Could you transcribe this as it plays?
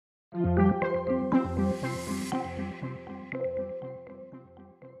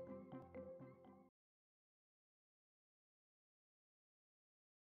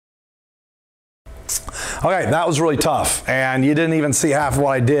Okay, that was really tough, and you didn't even see half of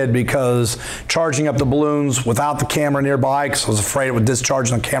what I did because charging up the balloons without the camera nearby, because I was afraid it would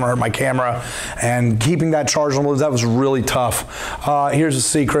discharge on the camera, hurt my camera, and keeping that charge on the balloons, that was really tough. Here's a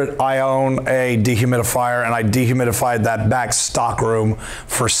secret. I own a dehumidifier, and I dehumidified that back stock room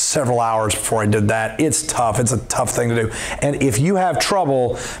for several hours before I did that. It's tough. It's a tough thing to do. And if you have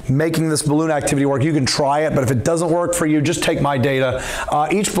trouble making this balloon activity work, you can try it, but if it doesn't work for you, just take my data.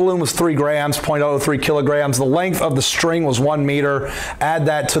 Each balloon was 3 grams, 0.03 kilograms. The length of the string was 1 meter. Add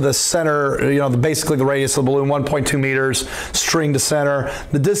that to the center, basically the radius of the balloon, 1.2 meters, string to center.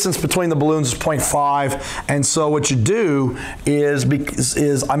 The distance between the balloons is 0.5. And so what you do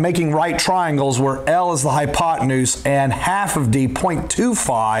is I'm making right triangles where L is the hypotenuse and half of D,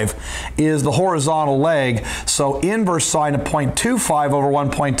 0.25, is the horizontal leg. So inverse sine of 0.25 over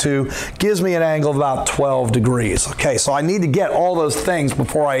 1.2 gives me an angle of about 12 degrees. Okay, so I need to get all those things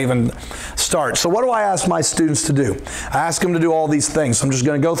before I even start. So what do I ask my students to do? I ask them to do all these things. I'm just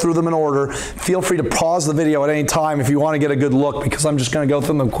going to go through them in order. Feel free to pause the video at any time if you want to get a good look, because I'm just going to go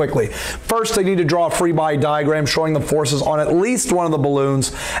through them quickly. First, they need to draw a free body diagram showing the forces on at least one of the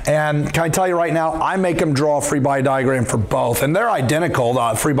balloons. And can I tell you right now, I make them draw a free body diagram for both. And they're identical,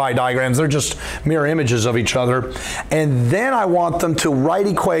 free body diagrams. They're just mirror images of each other. And then I want them to write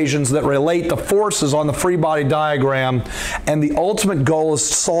equations that relate the forces on the free body diagram. And the ultimate goal is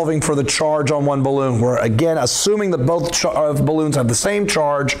solving for the charge on one balloon. We're again assuming that both balloons have the same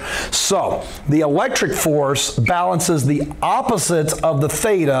charge. So the electric force balances the opposite of the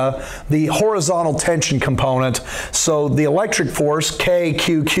theta, the horizontal tension component. So the electric force,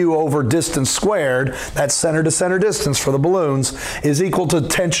 KQQ over distance squared, that's center to center distance for the balloons, is equal to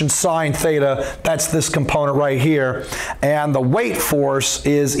tension sine theta. That's this component right here. And the weight force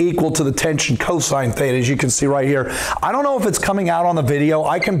is equal to the tension cosine theta, as you can see right here. I don't know if it's coming out on the video.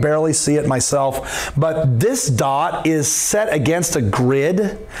 I can barely see it myself, but this dot is set against a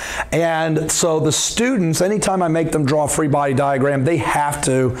grid. And so the students, anytime I make them draw a free body diagram, they have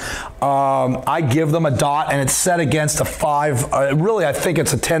to, I give them a dot and it's set against a 5, really I think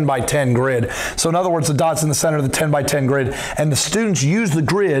it's a 10 by 10 grid. So in other words, the dot's in the center of the 10 by 10 grid, and the students use the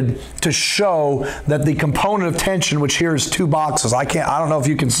grid to show that the component of tension, which here is 2 boxes, I don't know if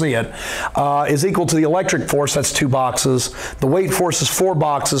you can see it, is equal to the electric force, that's 2 boxes. The weight force is 4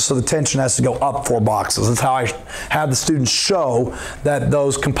 boxes, so the tension has to go up 4 boxes. That's how I have the students show that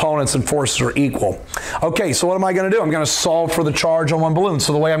those components and forces are equal. Okay, so what am I going to do? I'm going to solve for the charge on one balloon.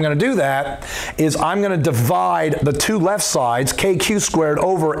 So the way I'm going to do that is I'm going to divide the two left sides, KQ squared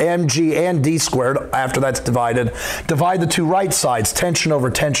over mg and d squared, after that's divided. Divide the two right sides, tension over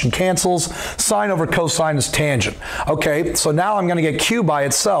tension cancels, sine over cosine is tangent. Okay, so now I'm going to get q by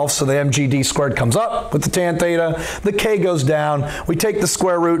itself, so the mgd squared comes up with the tan theta, the k goes down, we take the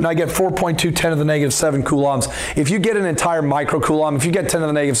square root, and I get 4.2 10 to the negative 7 coulombs. If you get an entire microcoulomb, if you get 10 to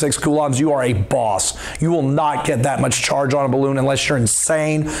the negative 6 coulombs, you are a boss. You will not get that much charge on a balloon unless you're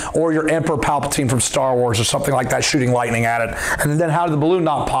insane or you're Emperor Palpatine from Star Wars or something like that, shooting lightning at it. And then how did the balloon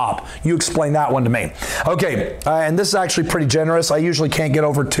not pop? You explain that one to me. Okay, and this is actually pretty generous. I usually can't get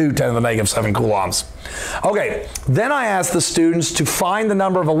over 2 10 to the negative 7 coulombs. Okay, then I asked the students to find the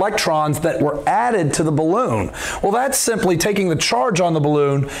number of electrons that were added to the balloon. Well, that's simply taking the charge on the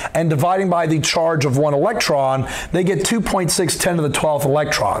balloon and dividing by the charge of one electron. They get 2.6 10 to the 12th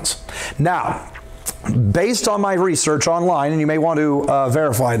electrons. Now, based on my research online, and you may want to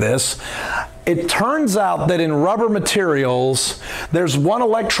verify this, it turns out that in rubber materials, there's 1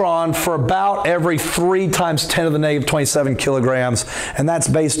 electron for about every 3 times 10 to the negative 27 kilograms, and that's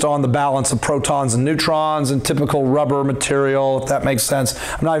based on the balance of protons and neutrons in typical rubber material, if that makes sense.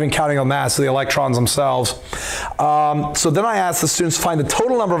 I'm not even counting the mass of the electrons themselves. So then I asked the students to find the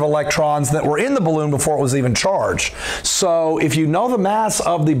total number of electrons that were in the balloon before it was even charged. So if you know the mass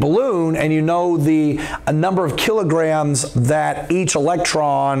of the balloon and you know the number of kilograms that each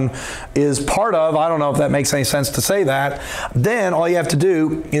electron is part of, I don't know if that makes any sense to say that, then all you have to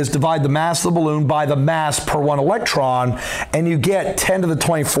do is divide the mass of the balloon by the mass per 1 electron, and you get 10 to the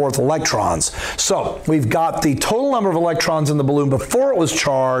 24th electrons. So we've got the total number of electrons in the balloon before it was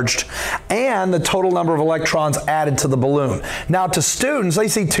charged and the total number of electrons added to the balloon. Now to students, they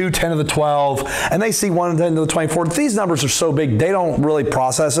see 2 10 to the 12 and they see 1 10 to the 24. These numbers are so big they don't really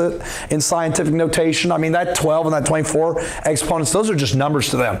process it in scientific notation. I mean, that 12 and that 24 exponents, those are just numbers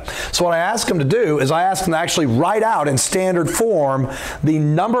to them. So what I ask them to do is I ask them to actually write out in standard form the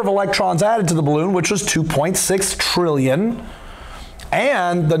number of electrons added to the balloon, which was 2.6 trillion,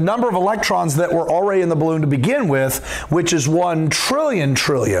 and the number of electrons that were already in the balloon to begin with, which is 1 trillion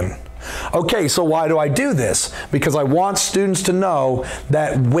trillion. Okay, so why do I do this? Because I want students to know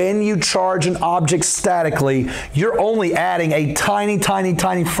that when you charge an object statically, you're only adding a tiny, tiny,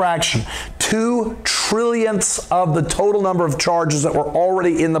 tiny fraction, 2 trillionths of the total number of charges that were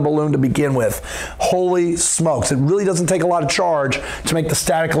already in the balloon to begin with. Holy smokes, it really doesn't take a lot of charge to make the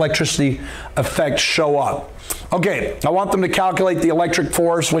static electricity effect show up. Okay, I want them to calculate the electric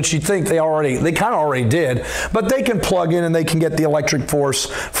force, which you think they kind of already did, but they can plug in and they can get the electric force.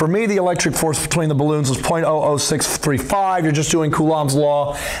 For me, the electric force between the balloons was 0.00635. You're just doing Coulomb's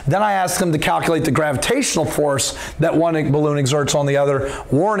law. Then I asked them to calculate the gravitational force that one balloon exerts on the other.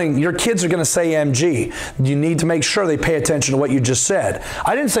 Warning, your kids are going to say mg. You need to make sure they pay attention to what you just said.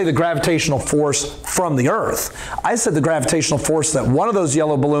 I didn't say the gravitational force from the Earth. I said the gravitational force that one of those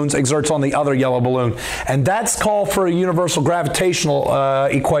yellow balloons exerts on the other yellow balloon. And that's called for a universal gravitational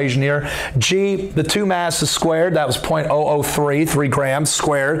equation here. G, the 2 masses squared, that was 0.003, 3 grams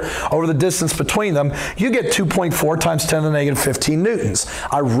squared, over the distance between them, you get 2.4 times 10 to the negative 15 newtons.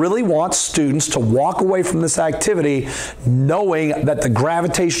 I really want students to walk away from this activity knowing that the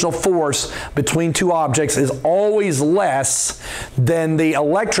gravitational force between 2 objects is always less than the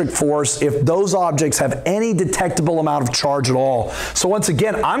electric force if those objects have any detectable amount of charge at all. So once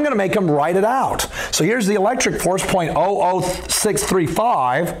again, I'm going to make them write it out. So here's the electric force,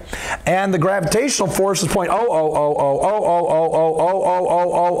 0.00635, and the gravitational force is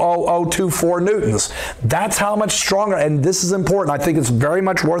 0.000000000000024 newtons. That's how much stronger, and this is important. I think it's very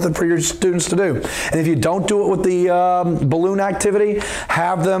much worth it for your students to do. And if you don't do it with the balloon activity,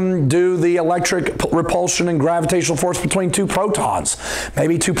 have them do the electric repulsion and gravitational force between 2 protons.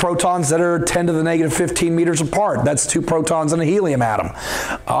 Maybe 2 protons that are 10 to the negative 15 meters apart. That's 2 protons in a helium atom.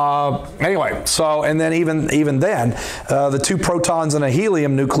 Anyway, so, and then even then, the 2 protons in a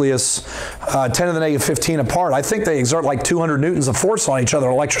helium nucleus, 10 to the negative 15 apart, I think they exert like 200 newtons of force on each other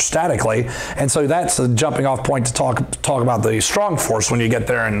electrostatically, and so that's a jumping off point to talk about the strong force when you get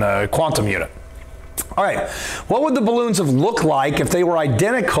there in the quantum unit. All right, what would the balloons have looked like if they were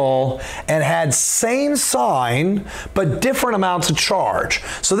identical and had same sign but different amounts of charge?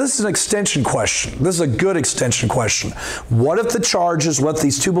 So this is an extension question. This is a good extension question. What if the charges, what if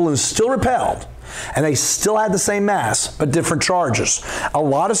these 2 balloons still repelled and they still had the same mass but different charges? A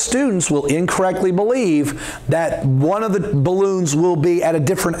lot of students will incorrectly believe that one of the balloons will be at a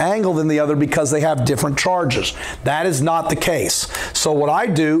different angle than the other because they have different charges. That is not the case. So what I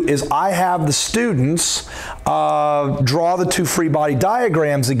do is I have the students draw the 2 free body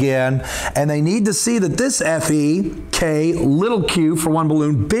diagrams again, and they need to see that this Fe, K, little q for one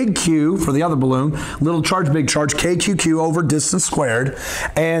balloon, big Q for the other balloon, little charge, big charge, KQQ over distance squared,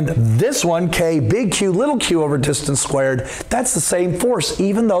 and this one, K, big Q, little q over distance squared, that's the same force,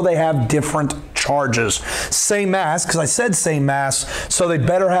 even though they have different charges. Same mass, because I said same mass, so they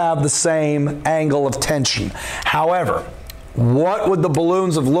better have the same angle of tension. However, what would the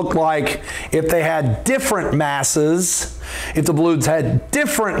balloons have looked like if they had different masses? If the balloons had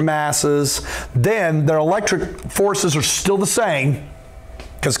different masses, then their electric forces are still the same,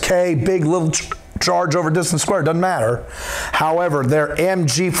 because K, big, little charge over distance squared, doesn't matter. However, their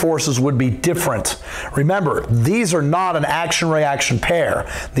mg forces would be different. Remember, these are not an action-reaction pair.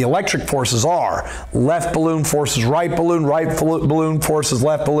 The electric forces are. Left balloon forces right balloon forces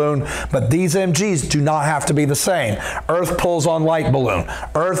left balloon, but these mg's do not have to be the same. Earth pulls on light balloon.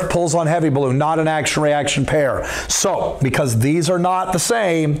 Earth pulls on heavy balloon, not an action-reaction pair. So, because these are not the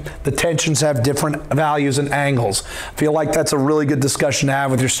same, the tensions have different values and angles. I feel like that's a really good discussion to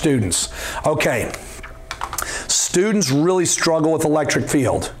have with your students. Okay. Students really struggle with electric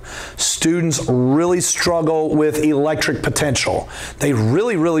field. Students really struggle with electric potential. They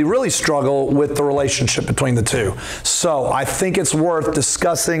really, really, really struggle with the relationship between the two. So I think it's worth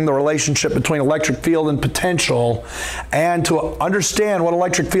discussing the relationship between electric field and potential, and to understand what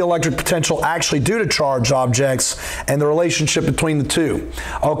electric field, electric potential actually do to charged objects and the relationship between the two.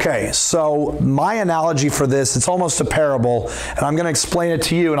 Okay, so my analogy for this, it's almost a parable, and I'm going to explain it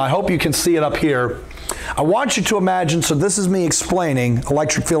to you, and I hope you can see it up here. I want you to imagine, so this is me explaining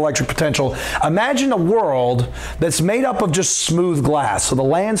electric field, electric potential. Imagine a world that's made up of just smooth glass. So the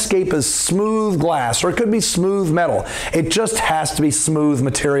landscape is smooth glass, or it could be smooth metal. It just has to be smooth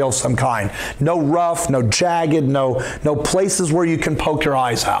material of some kind. No rough, no jagged, no places where you can poke your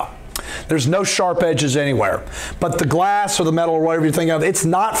eyes out. There's no sharp edges anywhere. But the glass or the metal or whatever you think of, it's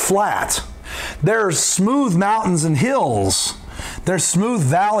not flat. There's smooth mountains and hills. There's smooth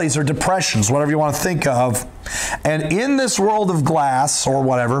valleys or depressions, whatever you want to think of. And in this world of glass or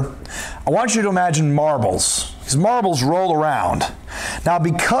whatever, I want you to imagine marbles. These marbles roll around. Now,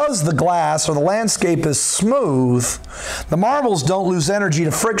 because the glass or the landscape is smooth, the marbles don't lose energy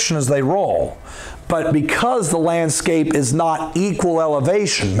to friction as they roll. But because the landscape is not equal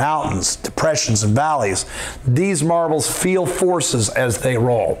elevation, mountains, depressions, and valleys, these marbles feel forces as they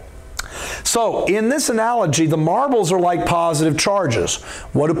roll. So in this analogy, the marbles are like positive charges.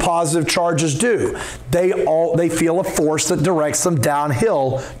 What do positive charges do? They feel a force that directs them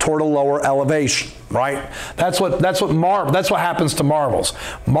downhill toward a lower elevation, right? That's what happens to marbles.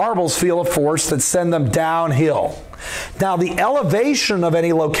 Marbles feel a force that sends them downhill. Now, the elevation of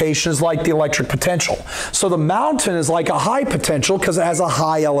any location is like the electric potential. So the mountain is like a high potential because it has a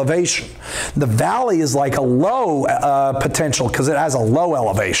high elevation. The valley is like a low potential because it has a low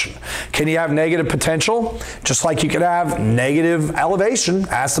elevation. Can you have negative potential? Just like you can have negative elevation.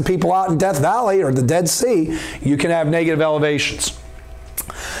 Ask the people out in Death Valley or the Dead Sea, you can have negative elevations.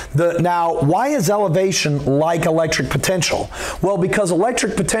 Now, why is elevation like electric potential? Well, because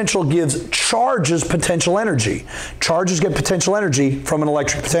electric potential gives charges potential energy. Charges get potential energy from an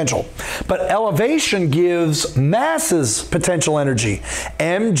electric potential. But elevation gives masses potential energy,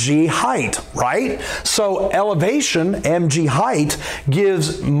 mg height, right? So elevation, mg height,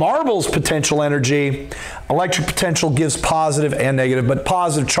 gives marbles potential energy. Electric potential gives positive and negative, but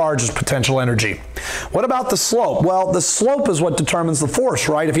positive charge is potential energy. What about the slope? Well, the slope is what determines the force,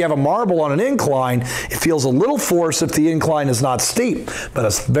 right? If you have a marble on an incline, it feels a little force if the incline is not steep, but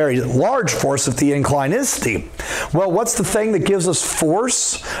a very large force if the incline is steep. Well, what's the thing that gives us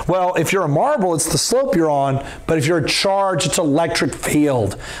force? Well, if you're a marble, it's the slope you're on, but if you're a charge, it's electric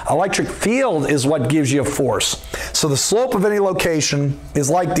field. Electric field is what gives you a force. So the slope of any location is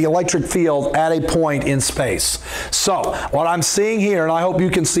like the electric field at a point in space. So what I'm seeing here, and I hope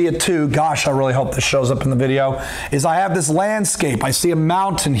you can see it too, gosh, I really hope this shows up in the video, is I have this landscape. I see a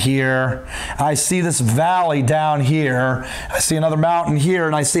mountain here, I see this valley down here, I see another mountain here,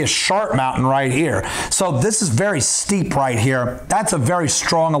 and I see a sharp mountain right here. So this is very steep right here. That's a very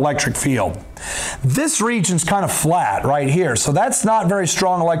strong electric field. This region's kind of flat right here, so that's not very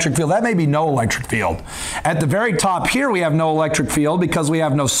strong electric field. That may be no electric field. At the very top here, we have no electric field because we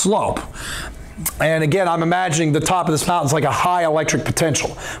have no slope. And again, I'm imagining the top of this mountain is like a high electric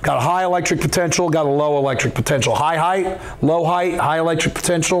potential. Got a high electric potential, got a low electric potential. High height, high electric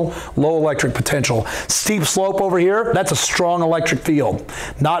potential, low electric potential. Steep slope over here, that's a strong electric field.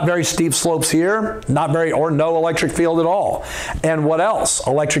 Not very steep slopes here, or no electric field at all. And what else?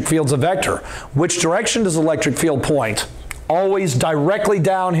 Electric field's a vector. Which direction does electric field point? Always directly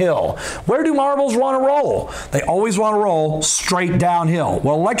downhill. Where do marbles want to roll? They always want to roll straight downhill.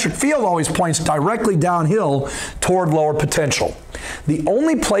 Well, electric field always points directly downhill toward lower potential. The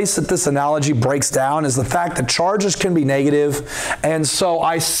only place that this analogy breaks down is the fact that charges can be negative, and so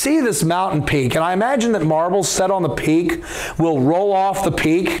I see this mountain peak, and I imagine that marbles set on the peak will roll off the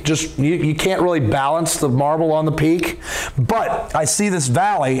peak. Just you can't really balance the marble on the peak, but I see this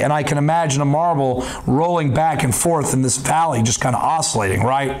valley, and I can imagine a marble rolling back and forth in this valley, just kind of oscillating,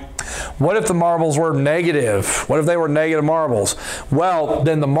 right? What if the marbles were negative? What if they were negative marbles? Well,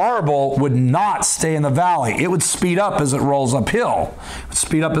 then the marble would not stay in the valley. It would speed up as it rolls uphill. It would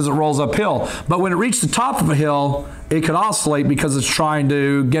speed up as it rolls uphill. But when it reached the top of a hill, it could oscillate because it's trying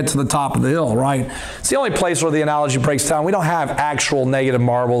to get to the top of the hill, right? It's the only place where the analogy breaks down. We don't have actual negative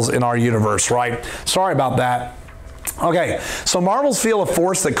marbles in our universe, right? Sorry about that. Okay, so marbles feel a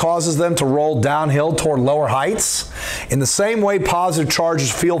force that causes them to roll downhill toward lower heights. In the same way, positive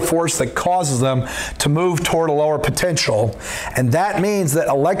charges feel force that causes them to move toward a lower potential. And that means that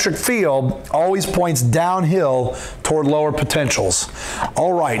electric field always points downhill toward lower potentials.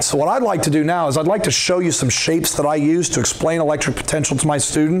 All right, so what I'd like to do now is I'd like to show you some shapes that I use to explain electric potential to my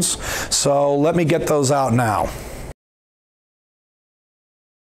students. So let me get those out now.